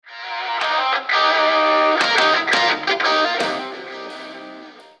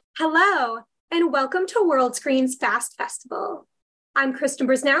Welcome to World Screen's Fast Festival. I'm Kristen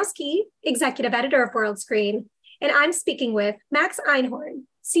Brzezinski, Executive Editor of World Screen, and I'm speaking with Max Einhorn,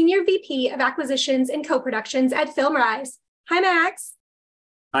 Senior VP of Acquisitions and Co-Productions at FilmRise. Hi, Max.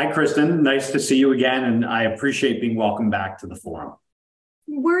 Hi, Kristen. Nice to see you again, and I appreciate being welcomed back to the forum.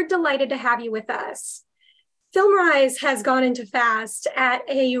 We're delighted to have you with us. FilmRise has gone into fast at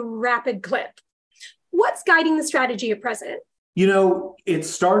a rapid clip. What's guiding the strategy at present? You know, it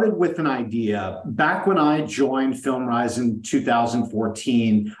started with an idea. Back when I joined FilmRise in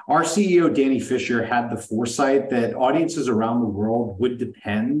 2014, our CEO, Danny Fisher, had the foresight that audiences around the world would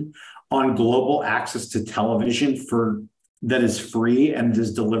depend on global access to television that is free and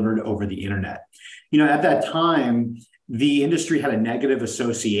is delivered over the internet. You know, at that time, the industry had a negative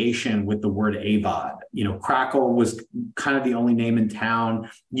association with the word AVOD. You know, Crackle was kind of the only name in town.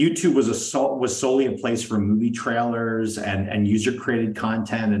 YouTube was solely a place for movie trailers and user-created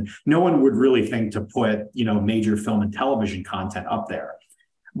content, and no one would really think to put, major film and television content up there.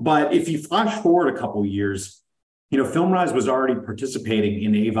 But if you flash forward a couple of years, FilmRise was already participating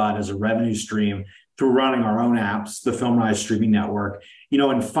in AVOD as a revenue stream through running our own apps, the FilmRise streaming network,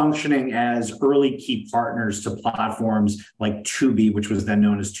 and functioning as early key partners to platforms like Tubi, which was then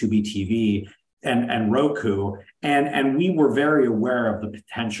known as Tubi TV, and Roku. And we were very aware of the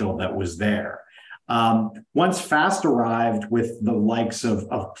potential that was there. Once Fast arrived with the likes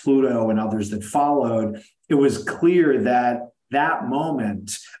of Pluto and others that followed, it was clear that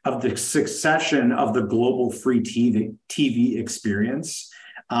moment of the succession of the global free TV experience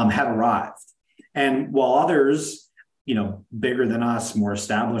had arrived. And while others, bigger than us, more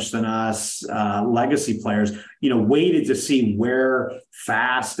established than us, legacy players, waited to see where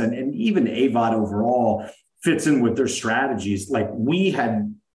Fast and even AVOD overall fits in with their strategies, like we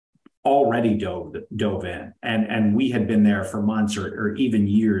had already dove in, and we had been there for months or even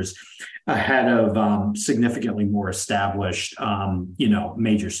years ahead of significantly more established,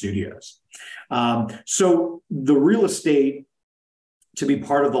 major studios. So the real estate to be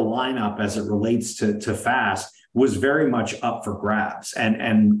part of the lineup as it relates to Fast was very much up for grabs.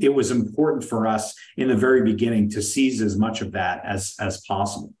 And it was important for us in the very beginning to seize as much of that as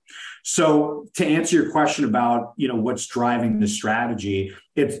possible. So to answer your question about, what's driving the strategy,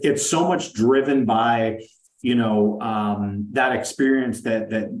 it's so much driven by, that experience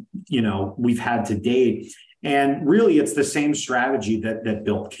that we've had to date. And really, it's the same strategy that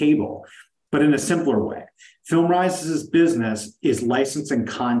built cable, but in a simpler way. FilmRise's business is licensing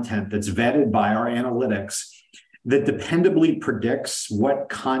content that's vetted by our analytics that dependably predicts what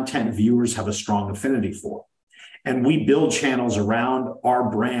content viewers have a strong affinity for. And we build channels around our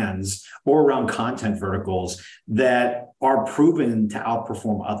brands or around content verticals that are proven to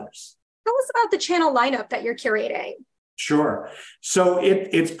outperform others. Tell us about the channel lineup that you're curating. Sure. So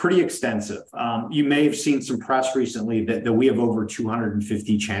it's pretty extensive. You may have seen some press recently that we have over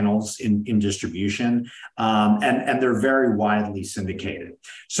 250 channels in distribution, and they're very widely syndicated.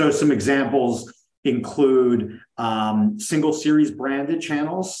 So some examples include single series branded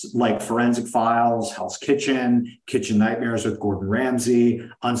channels like Forensic Files, Hell's Kitchen, Kitchen Nightmares with Gordon Ramsay,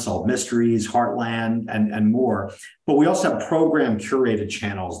 Unsolved Mysteries, Heartland, and more. But we also have program curated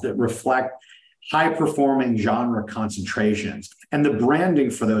channels that reflect high-performing genre concentrations. And the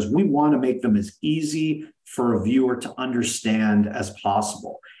branding for those, we want to make them as easy for a viewer to understand as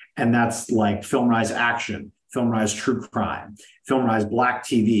possible. And that's like FilmRise Action, FilmRise True Crime, FilmRise Black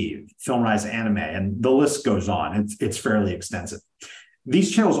TV, FilmRise Anime, and the list goes on. It's fairly extensive.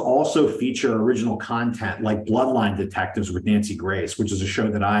 These channels also feature original content like Bloodline Detectives with Nancy Grace, which is a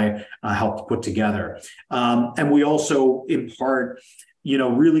show that I helped put together. And we also impart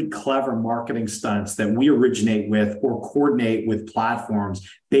really clever marketing stunts that we originate with or coordinate with platforms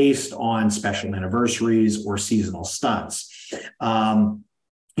based on special anniversaries or seasonal stunts.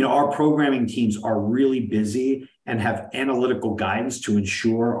 Our programming teams are really busy and have analytical guidance to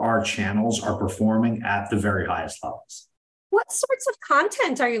ensure our channels are performing at the very highest levels. What sorts of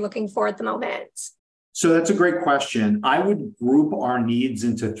content are you looking for at the moment? So that's a great question. I would group our needs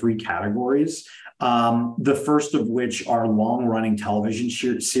into three categories. The first of which are long-running television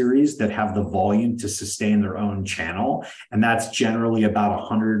series that have the volume to sustain their own channel. And that's generally about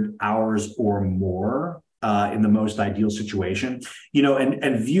 100 hours or more in the most ideal situation.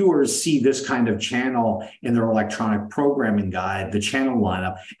 And viewers see this kind of channel in their electronic programming guide, the channel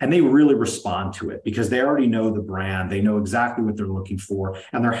lineup, and they really respond to it because they already know the brand. They know exactly what they're looking for,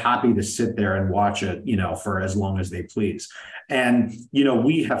 and they're happy to sit there and watch it, for as long as they please. And,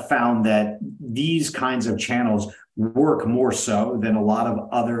 we have found that these kinds of channels work more so than a lot of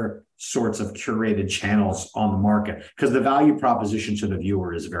other sorts of curated channels on the market because the value proposition to the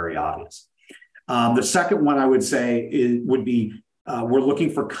viewer is very obvious. The second one I would say would be we're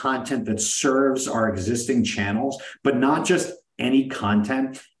looking for content that serves our existing channels, but not just any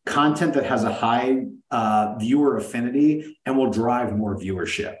content that has a high viewer affinity and will drive more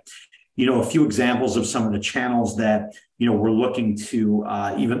viewership. A few examples of some of the channels that we're looking to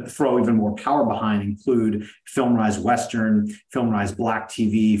even throw even more power behind include FilmRise Western, FilmRise Black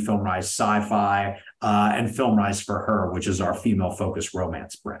TV, FilmRise Sci-Fi, and FilmRise for Her, which is our female-focused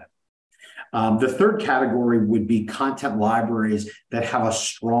romance brand. The third category would be content libraries that have a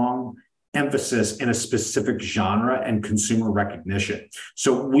strong emphasis in a specific genre and consumer recognition.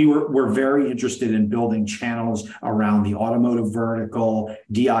 So we're very interested in building channels around the automotive vertical,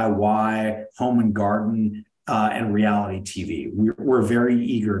 DIY, home and garden, and reality TV. We're very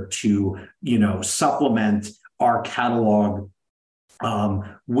eager to, supplement our catalog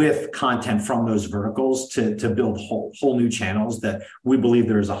with content from those verticals to build whole new channels that we believe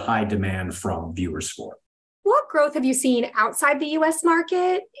there is a high demand from viewers for. What growth have you seen outside the US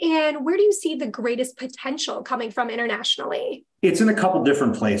market, and where do you see the greatest potential coming from internationally? It's in a couple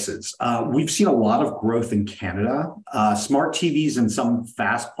different places. We've seen a lot of growth in Canada. Smart TVs and some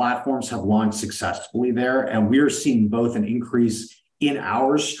FAST platforms have launched successfully there, and we're seeing both an increase in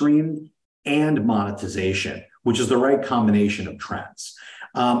hours streamed and monetization, which is the right combination of trends.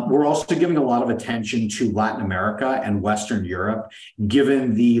 We're also giving a lot of attention to Latin America and Western Europe,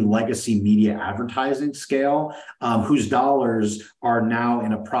 given the legacy media advertising scale, whose dollars are now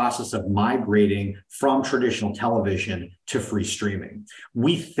in a process of migrating from traditional television to free streaming.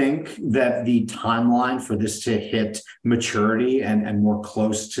 We think that the timeline for this to hit maturity and more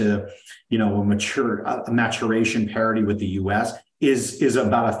close to, a maturation parity with the US is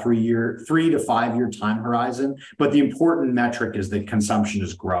about a 3 to 5 year time horizon. But the important metric is that consumption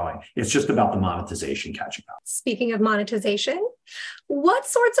is growing. It's just about the monetization catching up. Speaking of monetization, what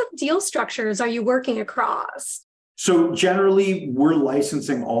sorts of deal structures are you working across? So generally, we're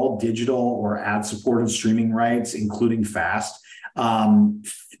licensing all digital or ad-supported streaming rights, including FAST.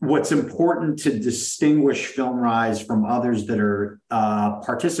 What's important to distinguish FilmRise from others that are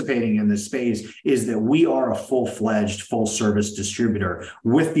participating in this space is that we are a full-fledged, full-service distributor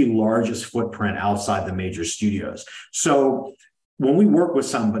with the largest footprint outside the major studios. So when we work with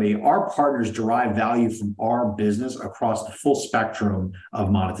somebody, our partners derive value from our business across the full spectrum of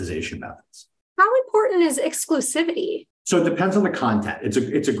monetization methods. How important is exclusivity? So it depends on the content.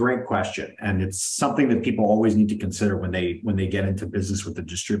 It's a great question, and it's something that people always need to consider when they get into business with a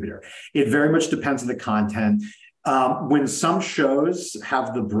distributor. It very much depends on the content. When some shows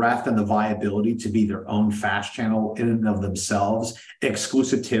have the breadth and the viability to be their own fast channel in and of themselves,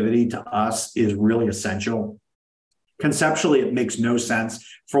 exclusivity to us is really essential. Conceptually, it makes no sense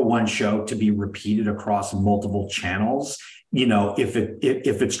for one show to be repeated across multiple channels, if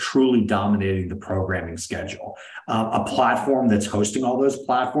it's truly dominating the programming schedule. A platform that's hosting all those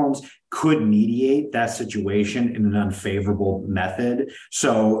platforms could mediate that situation in an unfavorable method.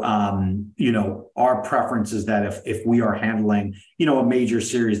 So, our preference is that if we are handling, a major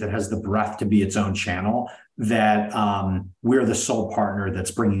series that has the breadth to be its own channel, that we're the sole partner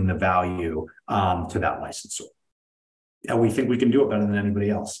that's bringing the value to that licensor. And we think we can do it better than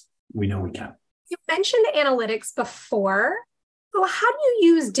anybody else. We know we can. You mentioned analytics before. So how do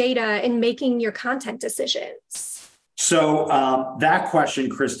you use data in making your content decisions? So that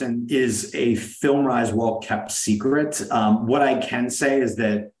question, Kristen, is a FilmRise well-kept secret. What I can say is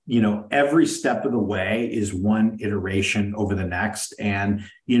that, every step of the way is one iteration over the next. And,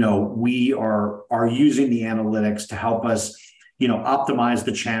 we are using the analytics to help us, optimize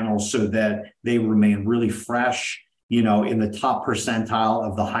the channels so that they remain really fresh, in the top percentile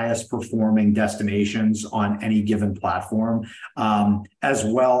of the highest performing destinations on any given platform, as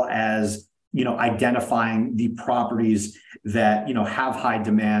well as, identifying the properties that, have high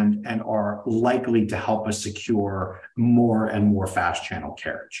demand and are likely to help us secure more and more fast channel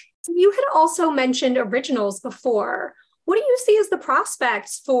carriage. You had also mentioned originals before. What do you see as the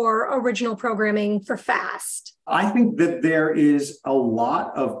prospects for original programming for FAST? I think that there is a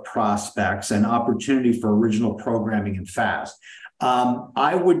lot of prospects and opportunity for original programming in FAST.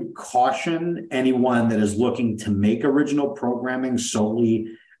 I would caution anyone that is looking to make original programming solely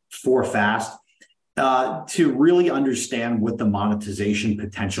for FAST to really understand what the monetization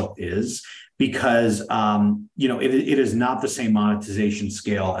potential is, because it is not the same monetization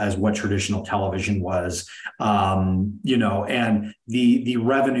scale as what traditional television was, and the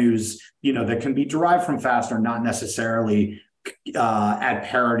revenues that can be derived from FAST are not necessarily at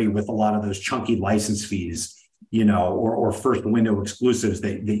parity with a lot of those chunky license fees or first window exclusives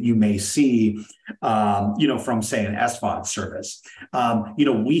that you may see, from, say, an SVOD service.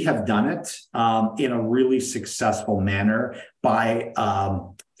 We have done it in a really successful manner by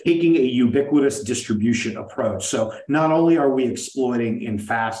taking a ubiquitous distribution approach. So not only are we exploiting in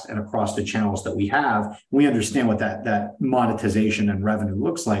FAST and across the channels that we have, we understand what that monetization and revenue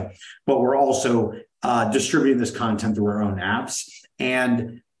looks like, but we're also distributing this content through our own apps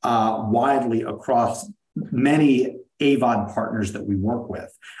and widely across many AVOD partners that we work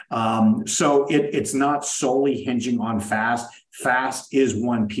with. So it's not solely hinging on FAST. FAST is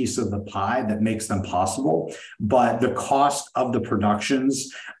one piece of the pie that makes them possible, but the cost of the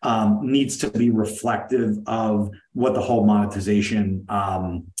productions needs to be reflective of what the whole monetization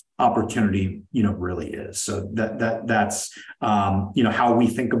opportunity, really is. So that's how we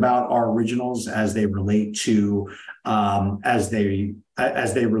think about our originals as they relate to the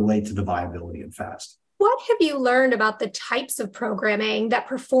viability of FAST. What have you learned about the types of programming that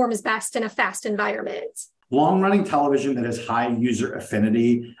performs best in a FAST environment? Long-running television that has high user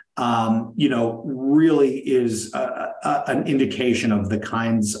affinity, really is an indication of the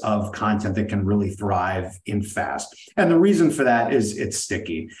kinds of content that can really thrive in FAST. And the reason for that is it's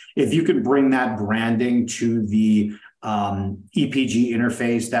sticky. If you could bring that branding to the EPG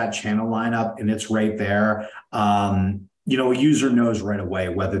interface, that channel lineup, and it's right there, a user knows right away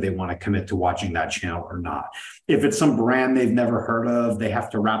whether they want to commit to watching that channel or not. If it's some brand they've never heard of, they have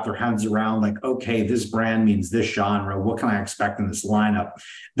to wrap their heads around like, okay, this brand means this genre. What can I expect in this lineup?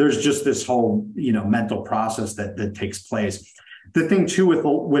 There's just this whole, mental process that takes place. The thing too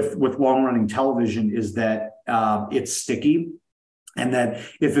with long-running television is that it's sticky. And that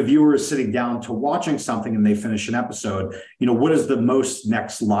if a viewer is sitting down to watching something and they finish an episode, what is the most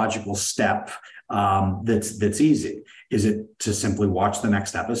next logical step that's easy? Is it to simply watch the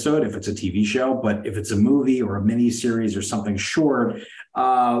next episode if it's a TV show? But if it's a movie or a mini series or something short,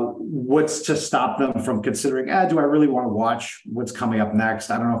 what's to stop them from considering, do I really want to watch what's coming up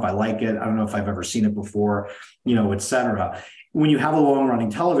next? I don't know if I like it. I don't know if I've ever seen it before, et cetera. When you have a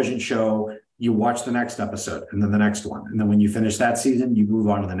long-running television show, you watch the next episode and then the next one. And then when you finish that season, you move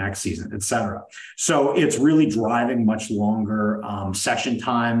on to the next season, et cetera. So it's really driving much longer session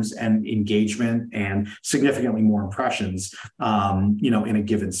times and engagement and significantly more impressions, in a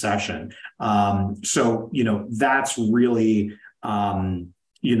given session. That's really,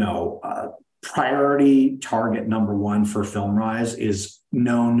 priority target number one for FilmRise is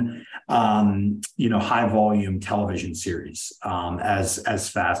known, high volume television series as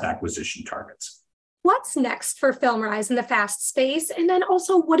FAST acquisition targets. What's next for FilmRise in the FAST space? And then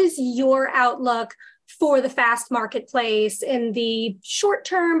also, what is your outlook for the FAST marketplace in the short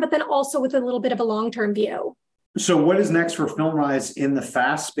term, but then also with a little bit of a long-term view? So what is next for FilmRise in the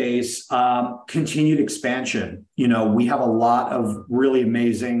FAST space? Continued expansion. We have a lot of really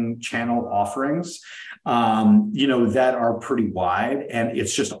amazing channel offerings, that are pretty wide, and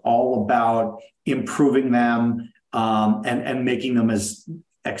it's just all about improving them and making them as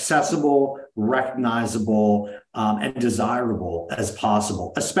accessible, recognizable, and desirable as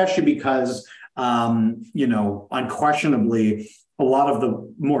possible, especially because, unquestionably, a lot of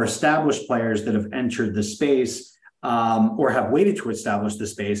the more established players that have entered the space or have waited to establish the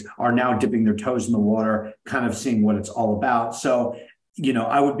space are now dipping their toes in the water, kind of seeing what it's all about. So,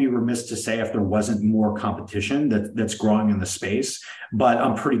 I would be remiss to say if there wasn't more competition that's growing in the space, but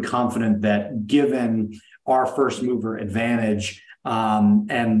I'm pretty confident that given our first mover advantage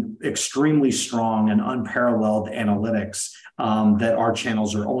and extremely strong and unparalleled analytics, that our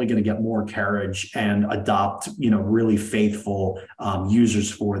channels are only going to get more carriage and adopt, really faithful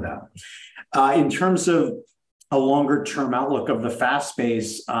users for them. In terms of a longer term outlook of the FAST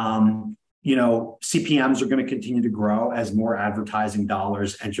space, CPMs are going to continue to grow as more advertising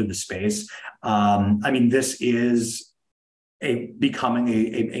dollars enter the space. This is becoming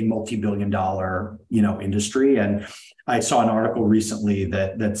a multi-billion-dollar, industry. And I saw an article recently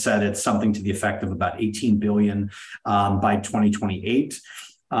that said it's something to the effect of about 18 billion by 2028.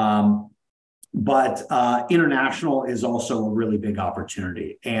 But international is also a really big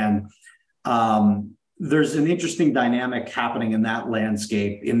opportunity. And there's an interesting dynamic happening in that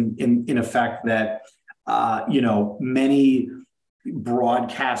landscape in effect that, many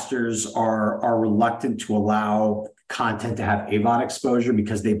broadcasters are reluctant to allow content to have AVOD exposure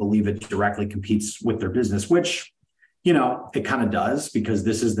because they believe it directly competes with their business, which, it kind of does, because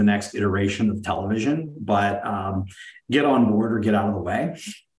this is the next iteration of television. But get on board or get out of the way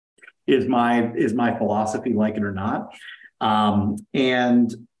is my philosophy, like it or not.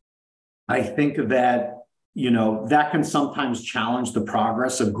 And I think that that can sometimes challenge the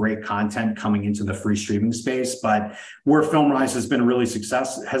progress of great content coming into the free streaming space. But where FilmRise has been really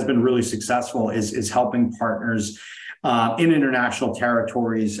successful is helping partners in international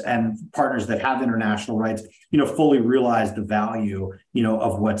territories and partners that have international rights, fully realize the value,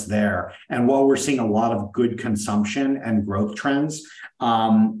 of what's there. And while we're seeing a lot of good consumption and growth trends,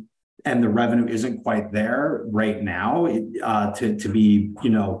 and the revenue isn't quite there right now to be,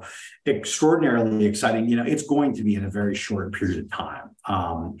 extraordinarily exciting. It's going to be in a very short period of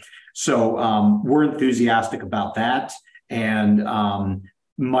time. So we're enthusiastic about that. And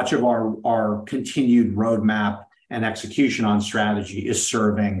much of our continued roadmap and execution on strategy is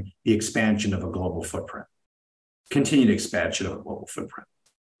serving the expansion of a global footprint, continued expansion of a global footprint.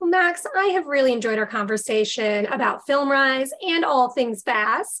 Well, Max, I have really enjoyed our conversation about FilmRise and all things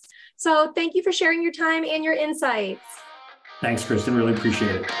FAST. So thank you for sharing your time and your insights. Thanks, Kristen. Really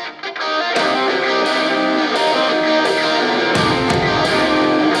appreciate it.